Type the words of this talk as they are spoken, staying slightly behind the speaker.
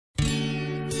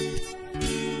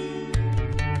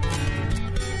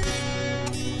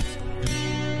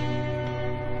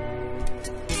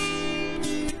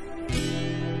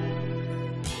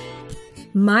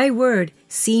My word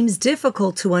seems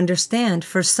difficult to understand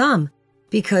for some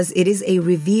because it is a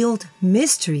revealed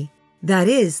mystery. That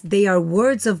is, they are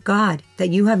words of God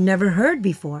that you have never heard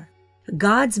before.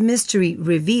 God's mystery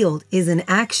revealed is an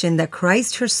action that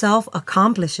Christ herself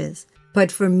accomplishes,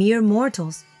 but for mere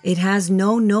mortals, it has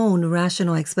no known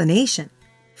rational explanation.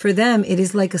 For them, it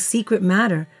is like a secret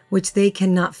matter which they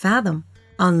cannot fathom,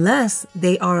 unless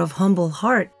they are of humble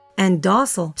heart and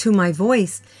docile to my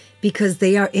voice, because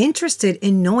they are interested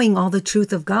in knowing all the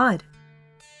truth of God.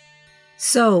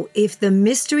 So, if the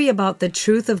mystery about the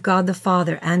truth of God the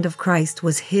Father and of Christ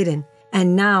was hidden,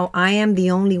 and now I am the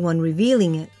only one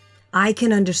revealing it, I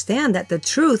can understand that the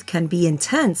truth can be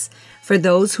intense for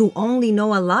those who only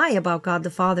know a lie about God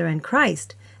the Father and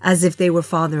Christ, as if they were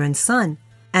father and son,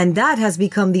 and that has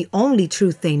become the only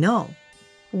truth they know.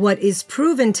 What is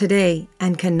proven today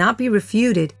and cannot be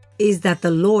refuted is that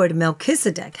the Lord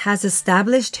Melchizedek has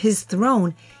established his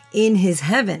throne in his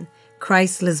heaven,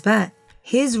 Christ Lisbet.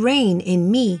 His reign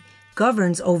in me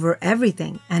governs over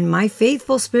everything, and my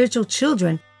faithful spiritual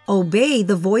children obey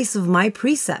the voice of my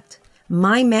precept,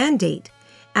 my mandate,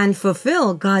 and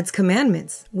fulfill God's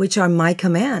commandments, which are my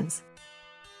commands.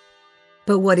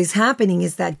 But what is happening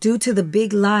is that due to the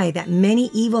big lie that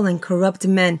many evil and corrupt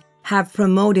men have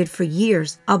promoted for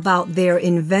years about their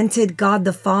invented God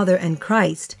the Father and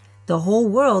Christ, the whole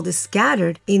world is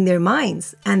scattered in their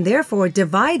minds and therefore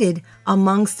divided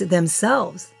amongst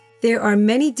themselves. There are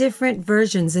many different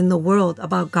versions in the world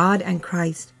about God and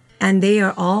Christ, and they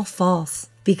are all false,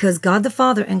 because God the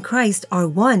Father and Christ are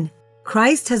one.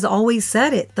 Christ has always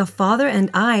said it, the Father and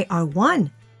I are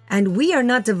one, and we are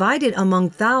not divided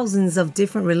among thousands of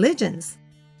different religions.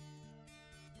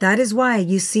 That is why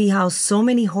you see how so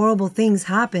many horrible things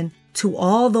happen to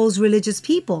all those religious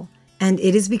people, and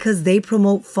it is because they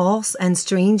promote false and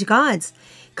strange gods,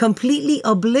 completely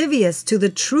oblivious to the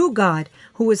true God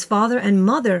who is father and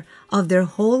mother of their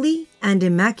holy and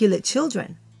immaculate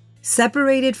children.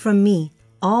 Separated from me,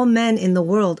 all men in the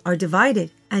world are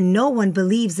divided, and no one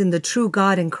believes in the true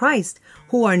God and Christ,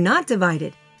 who are not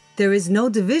divided. There is no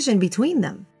division between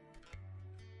them.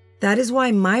 That is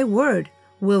why my word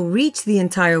will reach the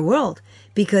entire world,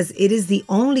 because it is the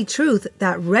only truth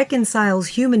that reconciles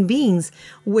human beings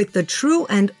with the true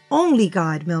and only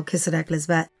God,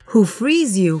 MelquisedecLisbet, who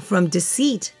frees you from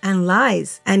deceit and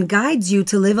lies and guides you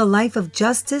to live a life of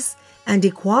justice and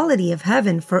equality of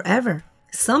heaven forever,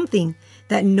 something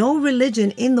that no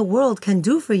religion in the world can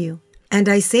do for you. And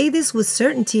I say this with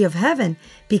certainty of heaven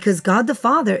because God the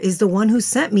Father is the one who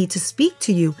sent me to speak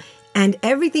to you, and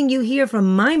everything you hear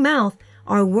from my mouth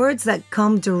are words that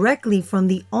come directly from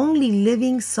the only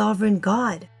living sovereign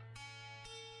God.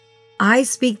 I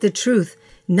speak the truth,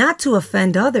 not to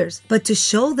offend others, but to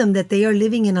show them that they are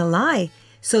living in a lie,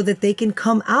 so that they can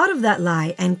come out of that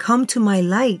lie and come to my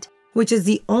light, which is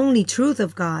the only truth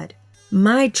of God.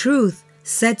 My truth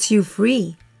sets you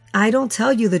free. I don't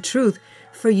tell you the truth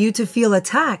for you to feel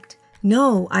attacked.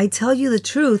 No, I tell you the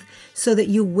truth so that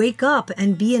you wake up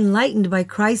and be enlightened by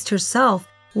Christ herself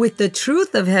with the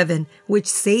truth of heaven, which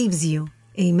saves you.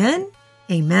 Amen.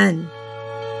 Amen.